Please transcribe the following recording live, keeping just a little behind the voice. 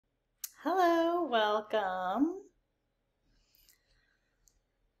Hello, welcome.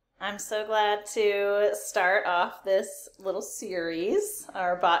 I'm so glad to start off this little series,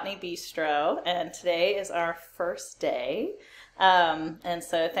 our Botany Bistro, and today is our first day. And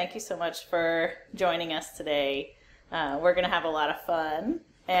so thank you so much for joining us today. We're going to have a lot of fun,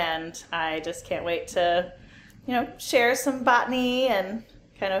 and I just can't wait to, share some botany and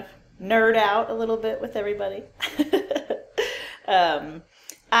kind of nerd out a little bit with everybody.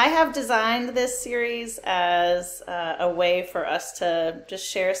 I have designed this series as a way for us to just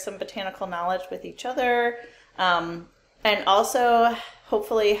share some botanical knowledge with each other, and also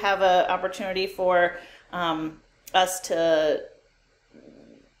hopefully have an opportunity for us to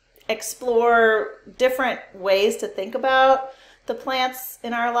explore different ways to think about the plants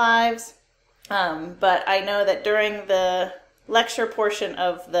in our lives. But I know that during the lecture portion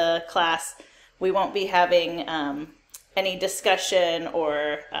of the class, we won't be having any discussion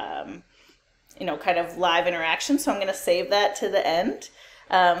or, kind of live interaction. So I'm going to save that to the end.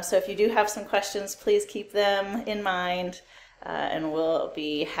 So if you do have some questions, please keep them in mind, and we'll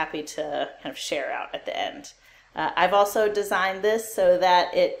be happy to kind of share out at the end. I've also designed this so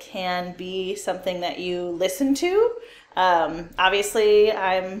that it can be something that you listen to. Obviously,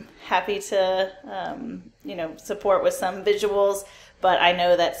 I'm happy to, support with some visuals, but I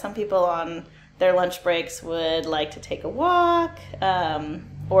know that some people on their lunch breaks would like to take a walk,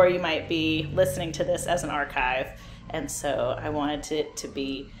 or you might be listening to this as an archive, and so I wanted it to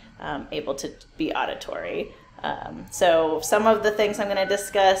be able to be auditory. So some of the things I'm going to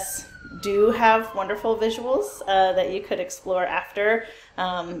discuss do have wonderful visuals that you could explore after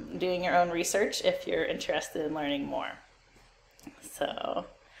doing your own research if you're interested in learning more. So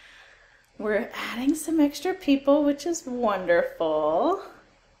we're adding some extra people, which is wonderful.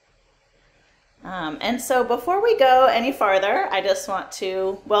 And so before we go any farther, I just want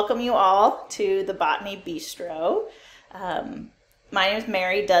to welcome you all to the Botany Bistro. My name is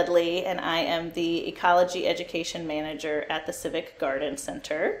Mary Dudley, and I am the Ecology Education Manager at the Civic Garden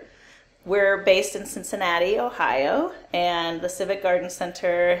Center. We're based in Cincinnati, Ohio, and the Civic Garden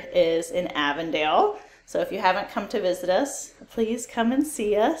Center is in Avondale. So if you haven't come to visit us, please come and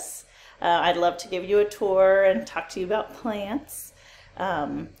see us. I'd love to give you a tour and talk to you about plants.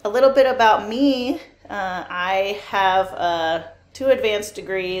 A little bit about me. I have 2 advanced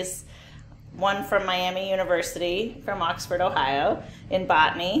degrees, one from Miami University from Oxford, Ohio, in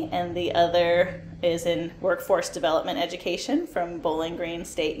botany, and the other is in workforce development education from Bowling Green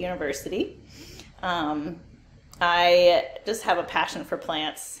State University. I just have a passion for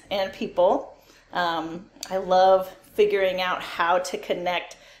plants and people. I love figuring out how to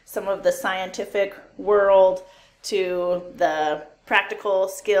connect some of the scientific world to the practical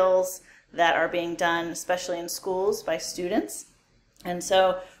skills that are being done, especially in schools, by students. And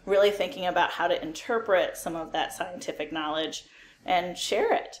so really thinking about how to interpret some of that scientific knowledge and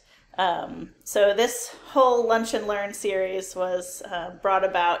share it. So this whole Lunch and Learn series was brought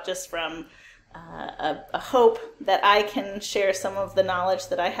about just from a hope that I can share some of the knowledge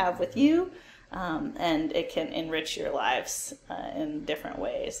that I have with you, and it can enrich your lives in different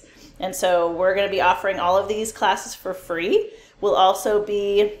ways. And so we're going to be offering all of these classes for free. We'll also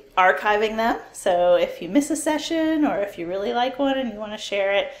be archiving them, so if you miss a session or if you really like one and you want to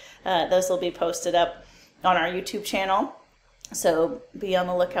share it, those will be posted up on our YouTube channel, so be on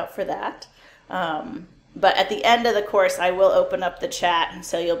the lookout for that. But at the end of the course, I will open up the chat, and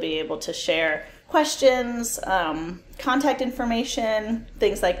so you'll be able to share questions, contact information,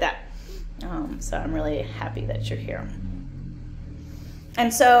 things like that. So I'm really happy that you're here.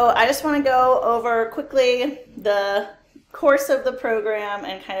 And so I just want to go over quickly the course of the program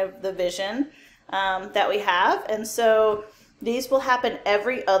and kind of the vision that we have. And so these will happen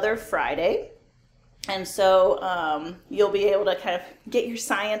every other Friday. And so you'll be able to kind of get your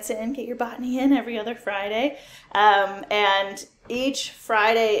science in, get your botany in every other Friday. And each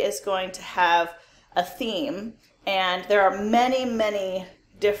Friday is going to have a theme. And there are many, many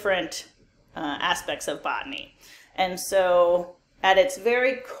different aspects of botany. And so at its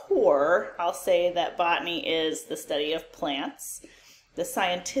very core, I'll say that botany is the study of plants, the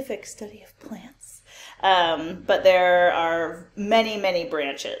scientific study of plants. But there are many, many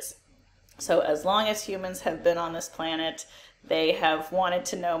branches. So as long as humans have been on this planet, they have wanted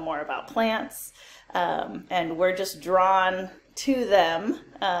to know more about plants, and we're just drawn to them,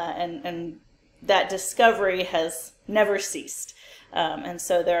 and that discovery has never ceased. And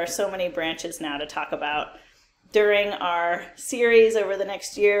so there are so many branches now to talk about. During our series over the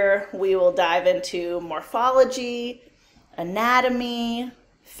next year, we will dive into morphology, anatomy,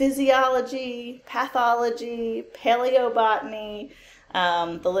 physiology, pathology, paleobotany,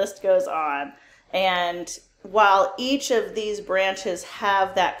 The list goes on. And while each of these branches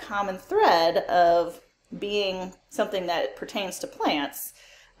have that common thread of being something that pertains to plants,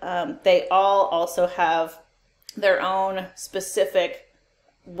 they all also have their own specific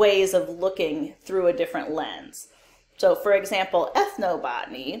ways of looking through a different lens. So for example,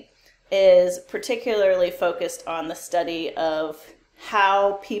 ethnobotany is particularly focused on the study of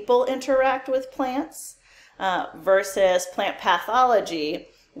how people interact with plants versus plant pathology,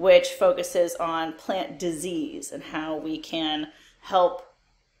 which focuses on plant disease and how we can help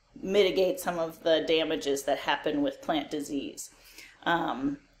mitigate some of the damages that happen with plant disease.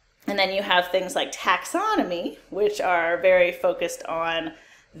 And then you have things like taxonomy, which are very focused on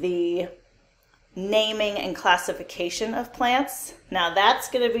the naming and classification of plants. Now that's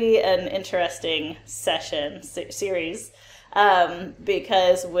going to be an interesting series,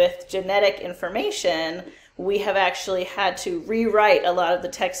 because with genetic information, we have actually had to rewrite a lot of the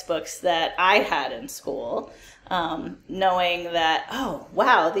textbooks that I had in school, knowing that, oh,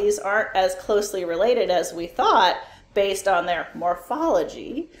 wow, these aren't as closely related as we thought based on their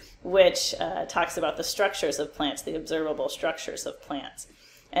morphology, which talks about the structures of plants, the observable structures of plants.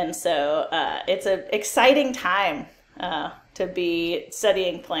 And so it's an exciting time to be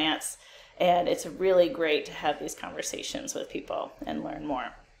studying plants, and it's really great to have these conversations with people and learn more.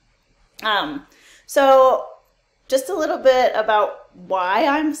 So just a little bit about why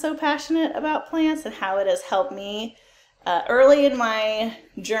I'm so passionate about plants and how it has helped me. Early in my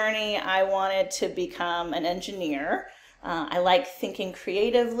journey, I wanted to become an engineer. I like thinking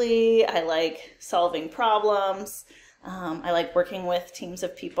creatively. I like solving problems. I like working with teams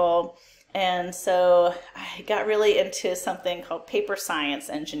of people. And so I got really into something called paper science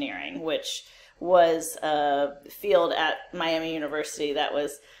engineering, which was a field at Miami University that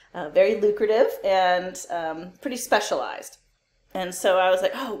was very lucrative and pretty specialized. And so I was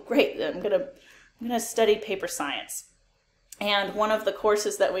like, oh, great, I'm gonna study paper science. And one of the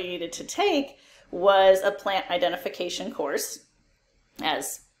courses that we needed to take was a plant identification course,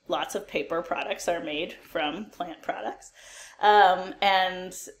 as lots of paper products are made from plant products.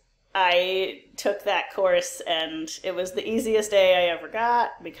 And I took that course, and it was the easiest day I ever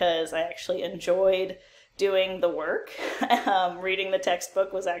got because I actually enjoyed doing the work. Reading the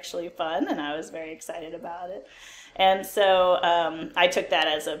textbook was actually fun, and I was very excited about it. And so I took that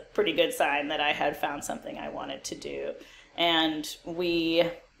as a pretty good sign that I had found something I wanted to do. And we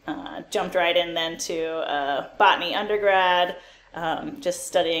jumped right in then to botany undergrad, just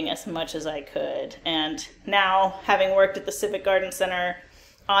studying as much as I could. And now, having worked at the Civic Garden Center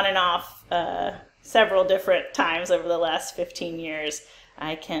on and off several different times over the last 15 years,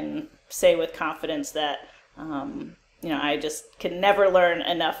 I can say with confidence that I just can never learn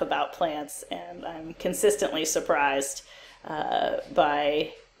enough about plants, and I'm consistently surprised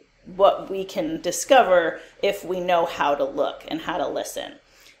by what we can discover if we know how to look and how to listen.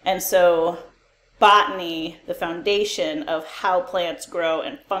 And so botany, the foundation of how plants grow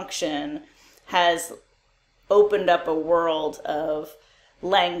and function, has opened up a world of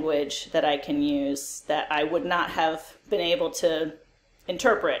language that I can use that I would not have been able to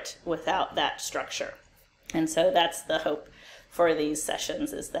interpret without that structure. And so that's the hope for these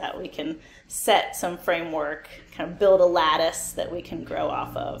sessions, is that we can set some framework, kind of build a lattice that we can grow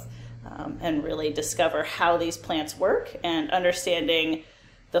off of, and really discover how these plants work. And understanding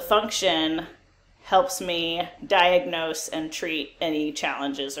the function helps me diagnose and treat any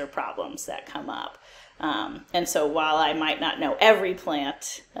challenges or problems that come up. And so while I might not know every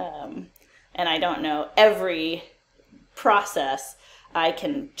plant, and I don't know every process, I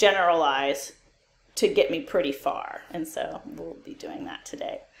can generalize to get me pretty far. And so we'll be doing that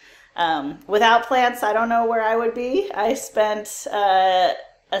today. Without plants, I don't know where I would be. I spent a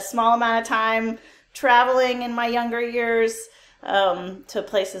small amount of time traveling in my younger years to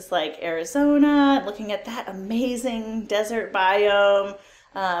places like Arizona, looking at that amazing desert biome,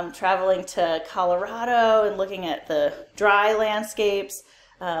 traveling to Colorado and looking at the dry landscapes,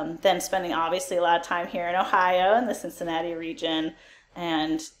 then spending obviously a lot of time here in Ohio in the Cincinnati region.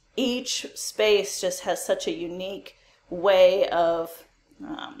 And each space just has such a unique way of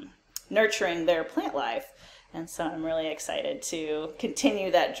nurturing their plant life. And so I'm really excited to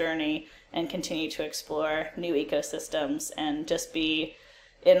continue that journey and continue to explore new ecosystems and just be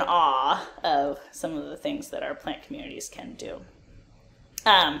in awe of some of the things that our plant communities can do.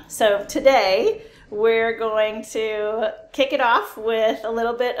 So today we're going to kick it off with a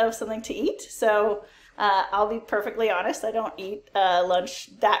little bit of something to eat. So I'll be perfectly honest, I don't eat lunch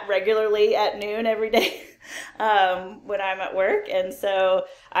that regularly at noon every day when I'm at work. And so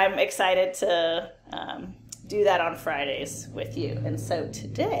I'm excited to do that on Fridays with you. And so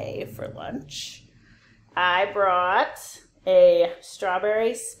today for lunch, I brought a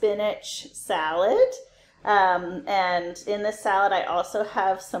strawberry spinach salad. And in this salad, I also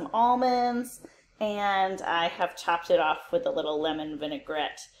have some almonds, and I have chopped it off with a little lemon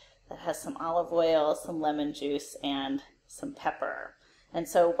vinaigrette that has some olive oil, some lemon juice, and some pepper. And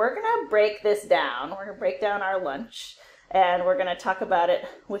so we're going to break this down. We're going to break down our lunch, and we're going to talk about it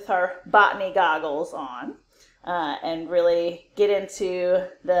with our botany goggles on, and really get into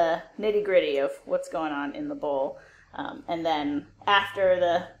the nitty-gritty of what's going on in the bowl. And then after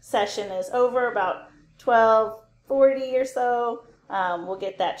the session is over, about 12:40 or so, we'll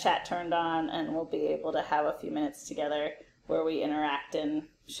get that chat turned on, and we'll be able to have a few minutes together where we interact and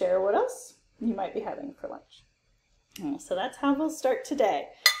share what else you might be having for lunch. So that's how we'll start today.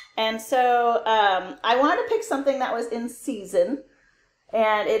 And so I wanted to pick something that was in season,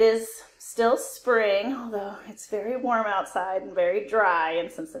 and it is still spring, although it's very warm outside and very dry in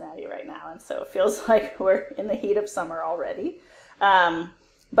Cincinnati right now, and so it feels like we're in the heat of summer already.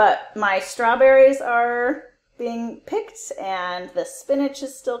 But my strawberries are being picked, and the spinach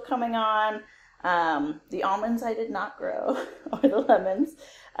is still coming on. The almonds I did not grow, or the lemons,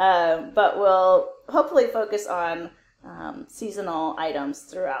 but we'll hopefully focus on seasonal items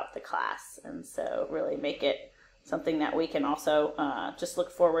throughout the class, and so really make it something that we can also just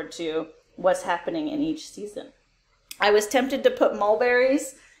look forward to what's happening in each season. I was tempted to put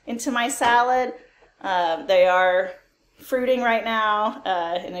mulberries into my salad. They are fruiting right now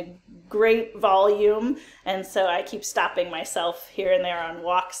in a great volume, and so I keep stopping myself here and there on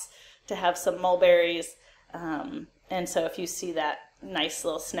walks to have some mulberries, and so if you see that nice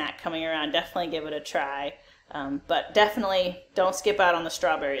little snack coming around, definitely give it a try, but definitely don't skip out on the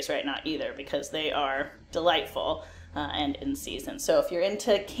strawberries right now either, because they are delightful and in season. So if you're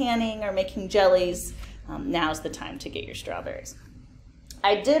into canning or making jellies, now's the time to get your strawberries.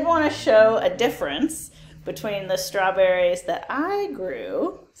 I did want to show a difference between the strawberries that I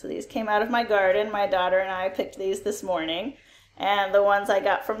grew. So these came out of my garden. My daughter and I picked these this morning, and the ones I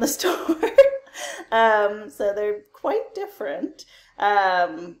got from the store. So they're quite different.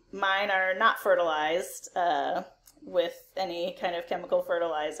 Mine are not fertilized with any kind of chemical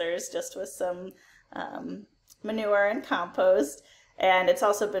fertilizers, just with some manure and compost. And it's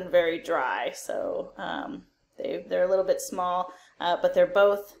also been very dry, so they're a little bit small, but they're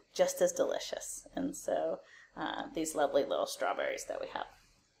both just as delicious. And so these lovely little strawberries that we have.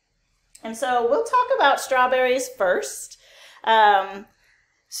 And so we'll talk about strawberries first.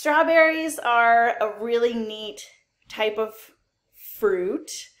 Strawberries are a really neat type of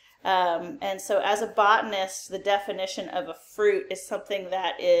fruit. And so as a botanist, the definition of a fruit is something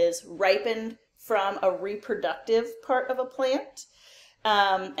that is ripened from a reproductive part of a plant.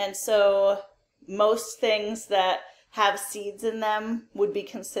 And so most things that have seeds in them would be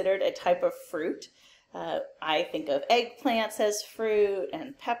considered a type of fruit. I think of eggplants as fruit,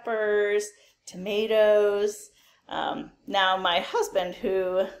 and peppers, tomatoes. Now my husband,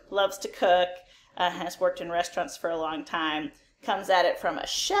 who loves to cook, has worked in restaurants for a long time, comes at it from a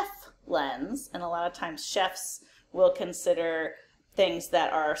chef lens, and a lot of times chefs will consider things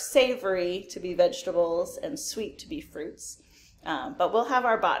that are savory to be vegetables and sweet to be fruits. But we'll have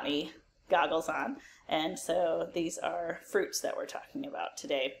our botany goggles on, and so these are fruits that we're talking about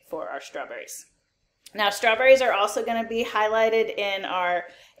today for our strawberries. Now, strawberries are also going to be highlighted in our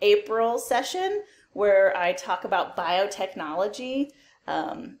April session, where I talk about biotechnology.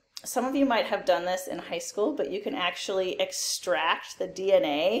 Some of you might have done this in high school, but you can actually extract the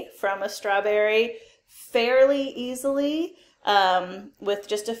DNA from a strawberry fairly easily with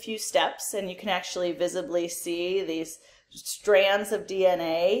just a few steps, and you can actually visibly see these strands of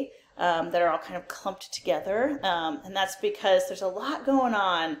DNA that are all kind of clumped together, and that's because there's a lot going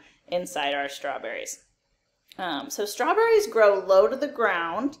on inside our strawberries. So strawberries grow low to the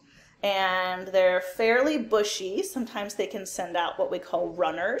ground, and they're fairly bushy. Sometimes they can send out what we call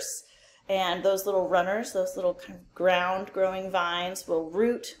runners, and those little runners, those little kind of ground growing vines, will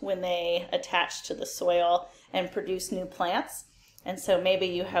root when they attach to the soil and produce new plants. And so maybe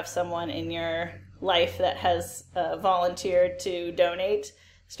you have someone in your life that has volunteered to donate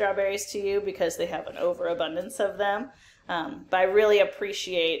strawberries to you because they have an overabundance of them. But I really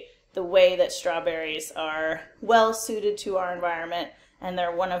appreciate the way that strawberries are well suited to our environment, and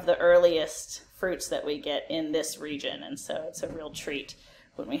they're one of the earliest fruits that we get in this region, and so it's a real treat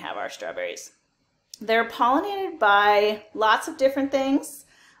when we have our strawberries. They're pollinated by lots of different things,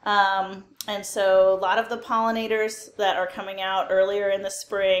 and so a lot of the pollinators that are coming out earlier in the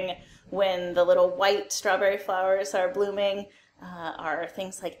spring when the little white strawberry flowers are blooming are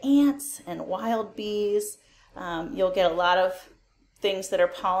things like ants and wild bees. You'll get a lot of things that are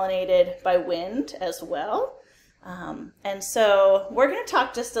pollinated by wind as well. And so we're going to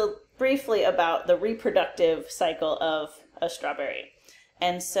talk just briefly about the reproductive cycle of a strawberry.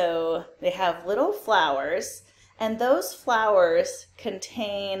 And so they have little flowers, and those flowers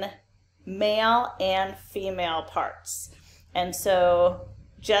contain male and female parts. And so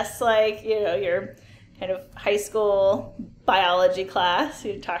just like, your kind of high school biology class,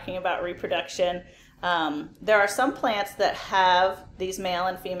 you're talking about reproduction, there are some plants that have these male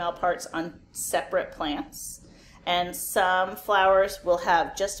and female parts on separate plants. And some flowers will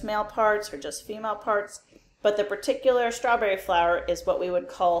have just male parts or just female parts. But the particular strawberry flower is what we would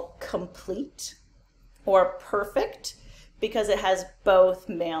call complete or perfect because it has both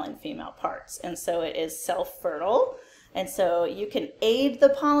male and female parts. And so it is self-fertile. And so you can aid the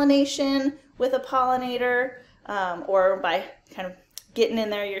pollination with a pollinator or by kind of getting in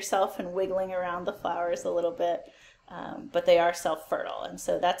there yourself and wiggling around the flowers a little bit. But they are self-fertile. And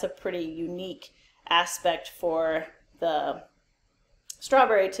so that's a pretty unique aspect for the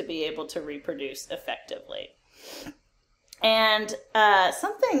strawberry to be able to reproduce effectively. And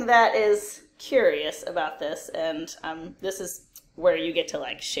something that is curious about this, and this is where you get to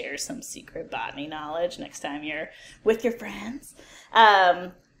like share some secret botany knowledge next time you're with your friends.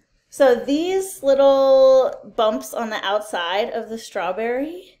 So these little bumps on the outside of the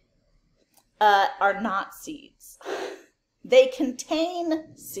strawberry are not seeds. They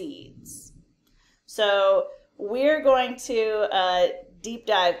contain seeds. So we're going to deep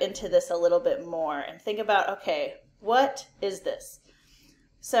dive into this a little bit more and think about, okay, what is this?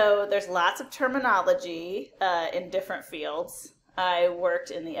 So there's lots of terminology in different fields. I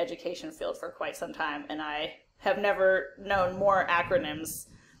worked in the education field for quite some time, and I have never known more acronyms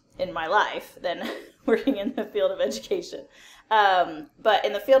in my life than working in the field of education. But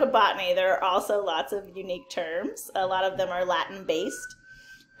in the field of botany, there are also lots of unique terms. A lot of them are Latin-based.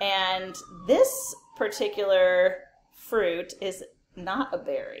 And this particular fruit is not a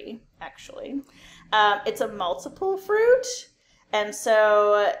berry, actually. It's a multiple fruit. And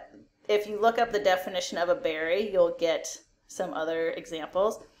so if you look up the definition of a berry, you'll get some other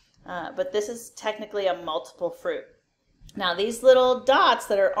examples. But this is technically a multiple fruit. Now, these little dots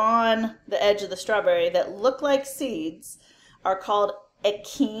that are on the edge of the strawberry that look like seeds are called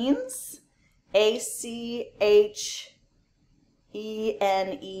achenes, A-C-H-E-N-E-S.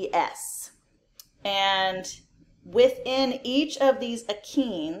 And within each of these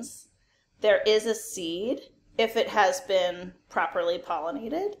achenes, there is a seed if it has been properly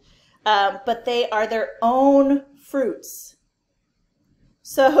pollinated, but they are their own fruits.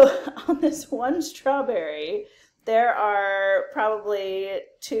 So on this one strawberry, there are probably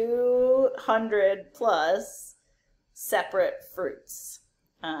 200 plus separate fruits,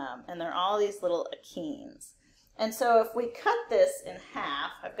 and they're all these little achenes. And so if we cut this in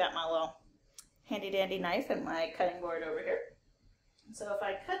half, I've got my little handy dandy knife and my cutting board over here. So if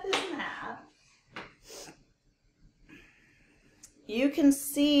I cut this in half, you can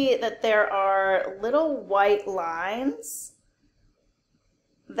see that there are little white lines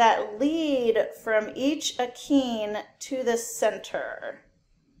that lead from each achene to the center.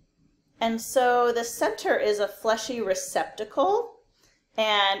 And so the center is a fleshy receptacle,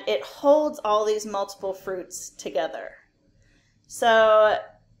 and it holds all these multiple fruits together. So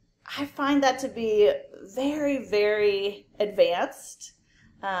I find that to be very, very advanced.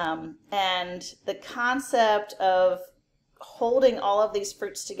 And the concept of holding all of these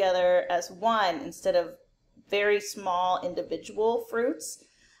fruits together as one instead of very small individual fruits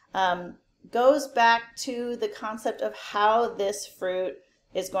goes back to the concept of how this fruit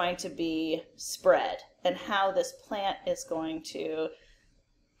is going to be spread and how this plant is going to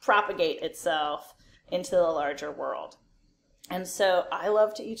propagate itself into the larger world. And so I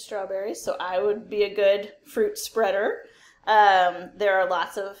love to eat strawberries, so I would be a good fruit spreader. There are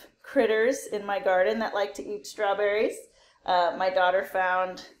lots of critters in my garden that like to eat strawberries. My daughter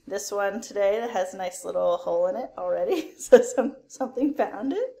found this one today that has a nice little hole in it already, so something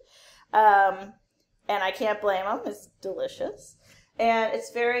found it. And I can't blame them, it's delicious. And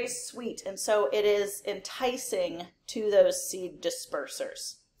it's very sweet, and so it is enticing to those seed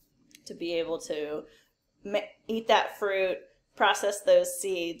dispersers to be able to eat that fruit, process those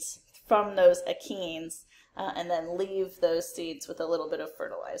seeds from those achenes, and then leave those seeds with a little bit of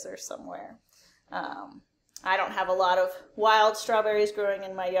fertilizer somewhere. I don't have a lot of wild strawberries growing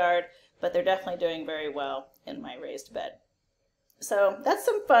in my yard, but they're definitely doing very well in my raised bed. So that's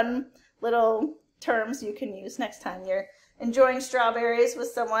some fun little terms you can use next time you're enjoying strawberries with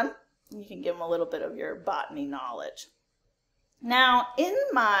someone. You can give them a little bit of your botany knowledge. Now, in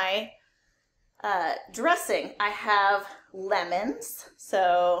my Dressing, I have lemons,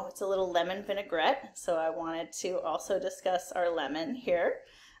 so it's a little lemon vinaigrette, so I wanted to also discuss our lemon here.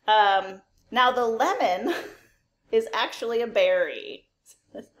 Now the lemon is actually a berry.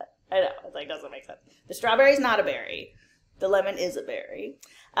 I know, it's like, doesn't make sense. The strawberry is not a berry. The lemon is a berry.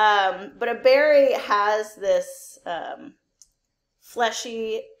 But a berry has this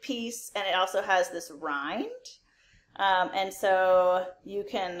fleshy piece, and it also has this rind. And so you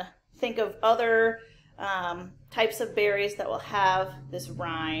can think of other types of berries that will have this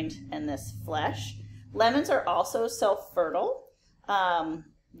rind and this flesh. Lemons are also self-fertile.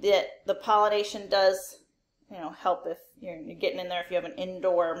 The pollination does, help if you're getting in there. If you have an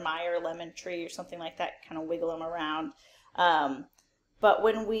indoor Meyer lemon tree or something like that, kind of wiggle them around. But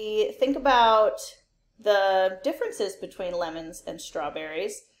when we think about the differences between lemons and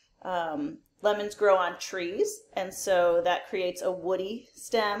strawberries, lemons grow on trees, and so that creates a woody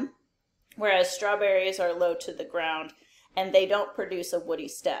stem, whereas strawberries are low to the ground and they don't produce a woody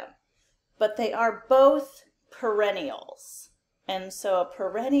stem. But they are both perennials. And so a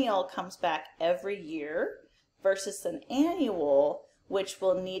perennial comes back every year versus an annual, which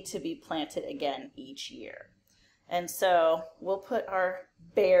will need to be planted again each year. And so we'll put our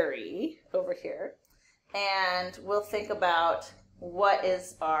berry over here, and we'll think about what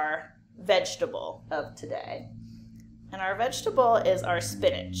is our vegetable of today. And our vegetable is our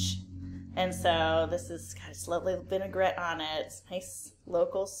spinach. And so this has got this lovely vinaigrette on it. It's nice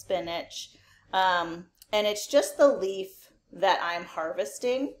local spinach. And it's just the leaf that I'm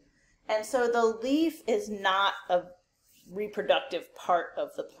harvesting. And so the leaf is not a reproductive part of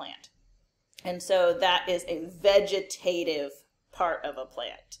the plant. And so that is a vegetative part of a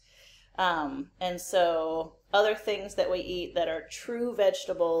plant. And so other things that we eat that are true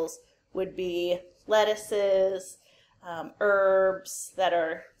vegetables would be lettuces, herbs that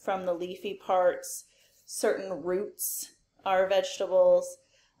are from the leafy parts, certain roots are vegetables.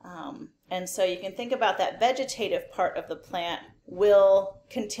 And so you can think about that vegetative part of the plant will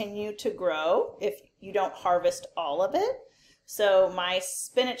continue to grow if you don't harvest all of it. So my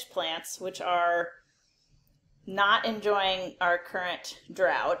spinach plants, which are not enjoying our current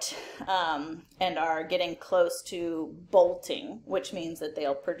drought and are getting close to bolting, which means that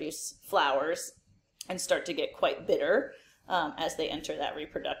they'll produce flowers and start to get quite bitter as they enter that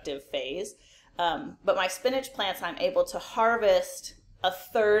reproductive phase. But my spinach plants, I'm able to harvest a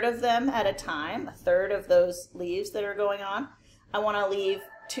third of them at a time, a third of those leaves that are going on. I want to leave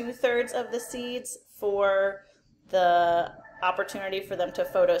 2/3 of the seeds for the opportunity for them to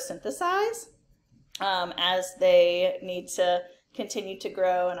photosynthesize as they need to continue to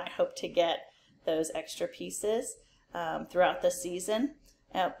grow, and I hope to get those extra pieces throughout the season.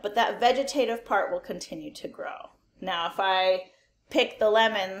 But that vegetative part will continue to grow. Now, if I pick the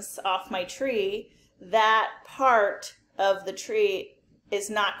lemons off my tree, that part of the tree is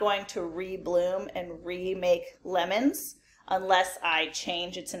not going to rebloom and remake lemons unless I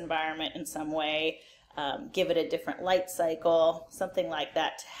change its environment in some way, give it a different light cycle, something like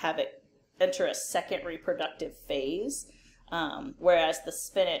that, to have it enter a second reproductive phase. Whereas the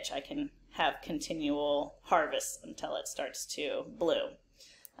spinach, I can have continual harvest until it starts to bloom.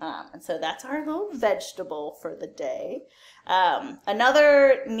 And so that's our little vegetable for the day.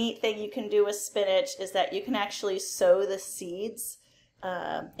 Another neat thing you can do with spinach is that you can actually sow the seeds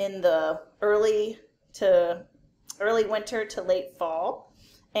in the early winter to late fall,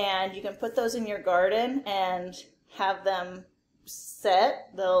 and you can put those in your garden and have them set.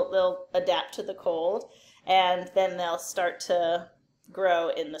 They'll adapt to the cold, and then they'll start to grow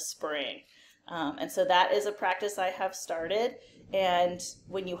in the spring. And so that is a practice I have started. And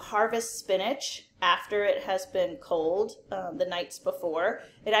when you harvest spinach after it has been cold the nights before,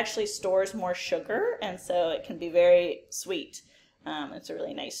 it actually stores more sugar, and so it can be very sweet. It's a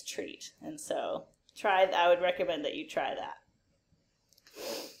really nice treat. And so I would recommend that you try that.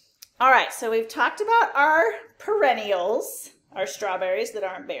 All right, so we've talked about our perennials, our strawberries that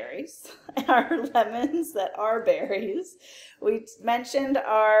aren't berries, and our lemons that are berries. We mentioned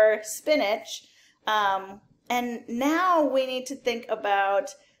our spinach, and now we need to think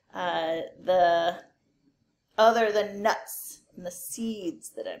about the nuts and the seeds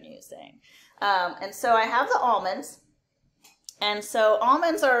that I'm using. And so I have the almonds. And so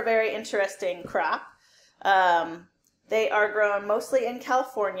almonds are a very interesting crop. They are grown mostly in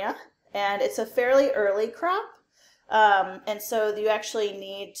California, and it's a fairly early crop. And so you actually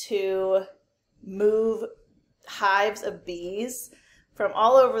need to move hives of bees from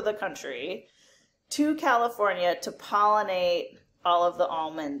all over the country to California to pollinate all of the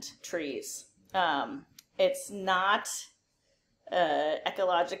almond trees. It's not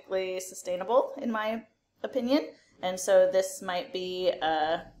ecologically sustainable, in my opinion. And so this might be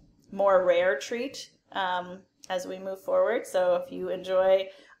a more rare treat as we move forward. So if you enjoy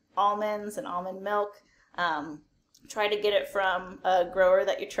almonds and almond milk, try to get it from a grower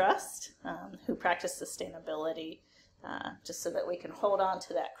that you trust, who practice sustainability, just so that we can hold on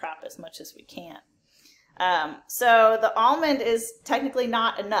to that crop as much as we can. So the almond is technically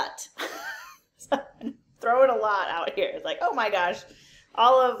not a nut. So I'm throwing a lot out here. It's like, oh my gosh,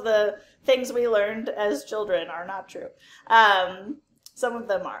 all of the things we learned as children are not true. Some of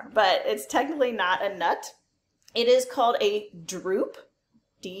them are, but it's technically not a nut. It is called a drupe,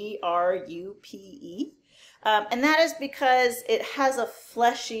 D-R-U-P-E. And that is because it has a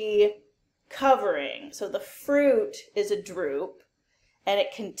fleshy covering. So the fruit is a drupe, and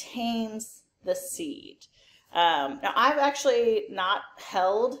it contains the seed. Now, I've actually not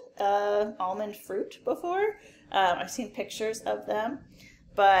held almond fruit before. I've seen pictures of them,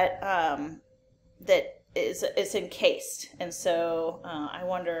 but it's encased. And so I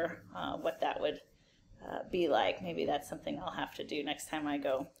wonder what that would be like. Maybe that's something I'll have to do next time I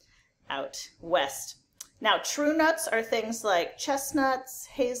go out west. Now, true nuts are things like chestnuts,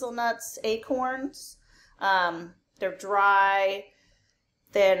 hazelnuts, acorns. They're dry.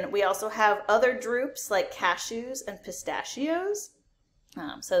 Then we also have other drupes like cashews and pistachios.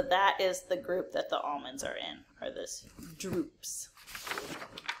 So that is the group that the almonds are in, are those drupes.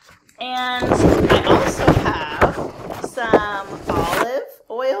 And I also have some olive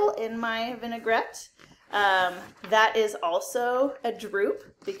oil in my vinaigrette. That is also a drupe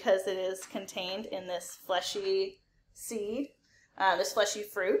because it is contained in this fleshy seed, this fleshy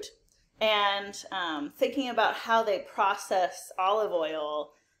fruit. And thinking about how they process olive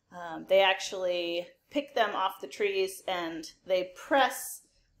oil, they actually pick them off the trees and they press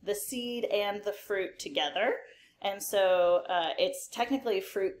the seed and the fruit together. And so it's technically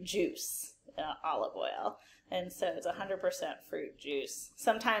fruit juice, olive oil. And so it's 100% fruit juice.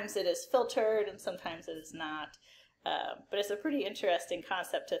 Sometimes it is filtered and sometimes it is not. But it's a pretty interesting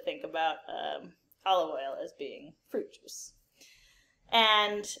concept to think about olive oil as being fruit juice.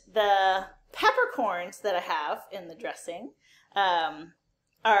 And the peppercorns that I have in the dressing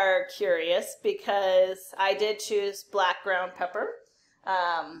are curious because I did choose black ground pepper.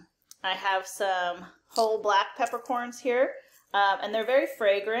 I have some whole black peppercorns here, and they're very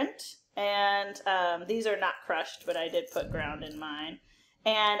fragrant. And these are not crushed, but I did put ground in mine.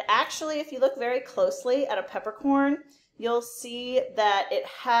 And actually, if you look very closely at a peppercorn, you'll see that it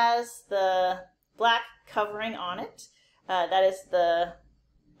has the black covering on it. That is the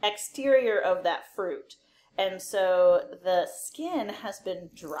exterior of that fruit. And so the skin has been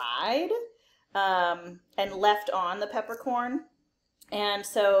dried and left on the peppercorn. And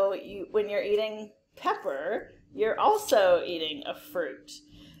so when you're eating pepper, you're also eating a fruit.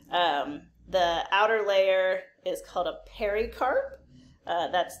 The outer layer is called a pericarp.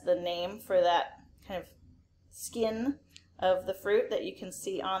 That's the name for that kind of skin of the fruit that you can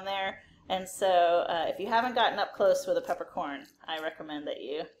see on there. And so if you haven't gotten up close with a peppercorn, I recommend that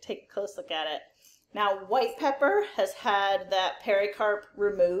you take a close look at it. Now, white pepper has had that pericarp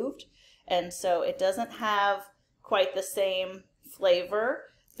removed, and so it doesn't have quite the same flavor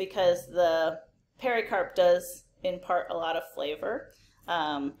because the pericarp does impart a lot of flavor,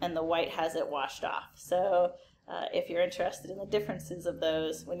 and the white has it washed off. So if you're interested in the differences of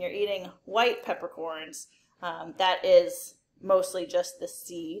those, when you're eating white peppercorns, that is mostly just the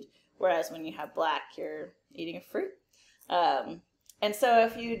seed, whereas when you have black, you're eating a fruit. And so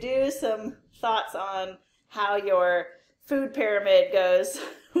if you do some thoughts on how your food pyramid goes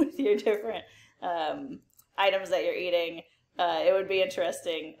with your different items that you're eating, it would be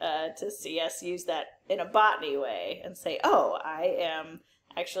interesting to see us use that in a botany way and say, oh, I am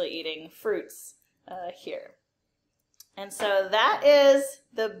actually eating fruits here. And so that is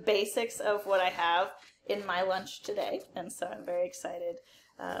the basics of what I have in my lunch today. And so I'm very excited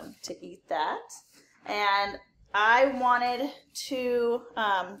to eat that. And I wanted to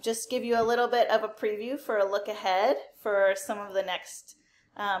just give you a little bit of a preview for a look ahead for some of the next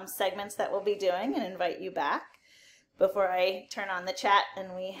segments that we'll be doing and invite you back before I turn on the chat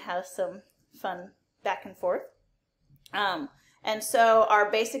and we have some fun back and forth. And so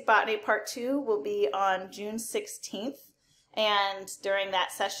our Basic Botany Part 2 will be on June 16th. And during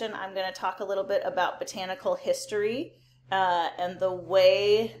that session, I'm going to talk a little bit about botanical history and the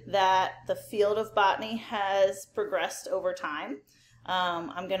way that the field of botany has progressed over time.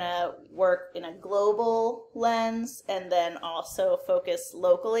 I'm going to work in a global lens and then also focus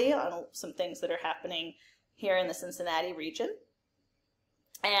locally on some things that are happening here in the Cincinnati region.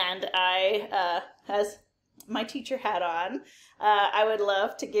 And I, as my teacher hat on, I would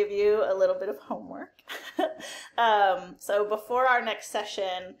love to give you a little bit of homework. So before our next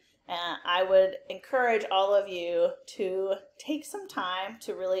session, I would encourage all of you to take some time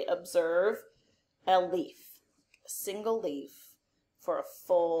to really observe a leaf, a single leaf, for a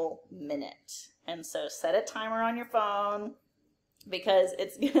full minute. And so set a timer on your phone, because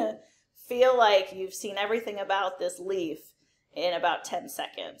it's going to feel like you've seen everything about this leaf in about 10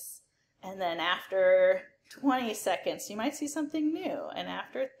 seconds. And then after 20 seconds, you might see something new. And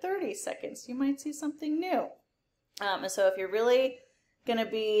after 30 seconds, you might see something new. And so if you're really going to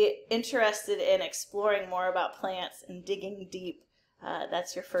be interested in exploring more about plants and digging deep,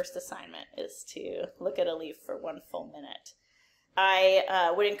 that's your first assignment, is to look at a leaf for one full minute.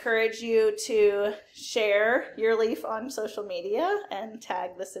 I would encourage you to share your leaf on social media and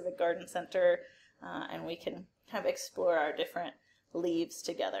tag the Civic Garden Center, and we can kind of explore our different leaves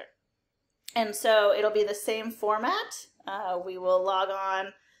together. And so it'll be the same format. We will log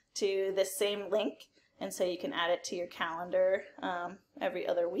on to the same link, and so you can add it to your calendar every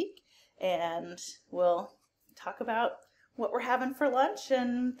other week, and we'll talk about what we're having for lunch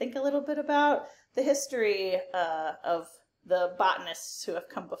and think a little bit about the history of the botanists who have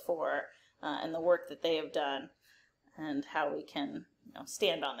come before and the work that they have done, and how we can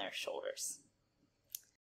stand on their shoulders.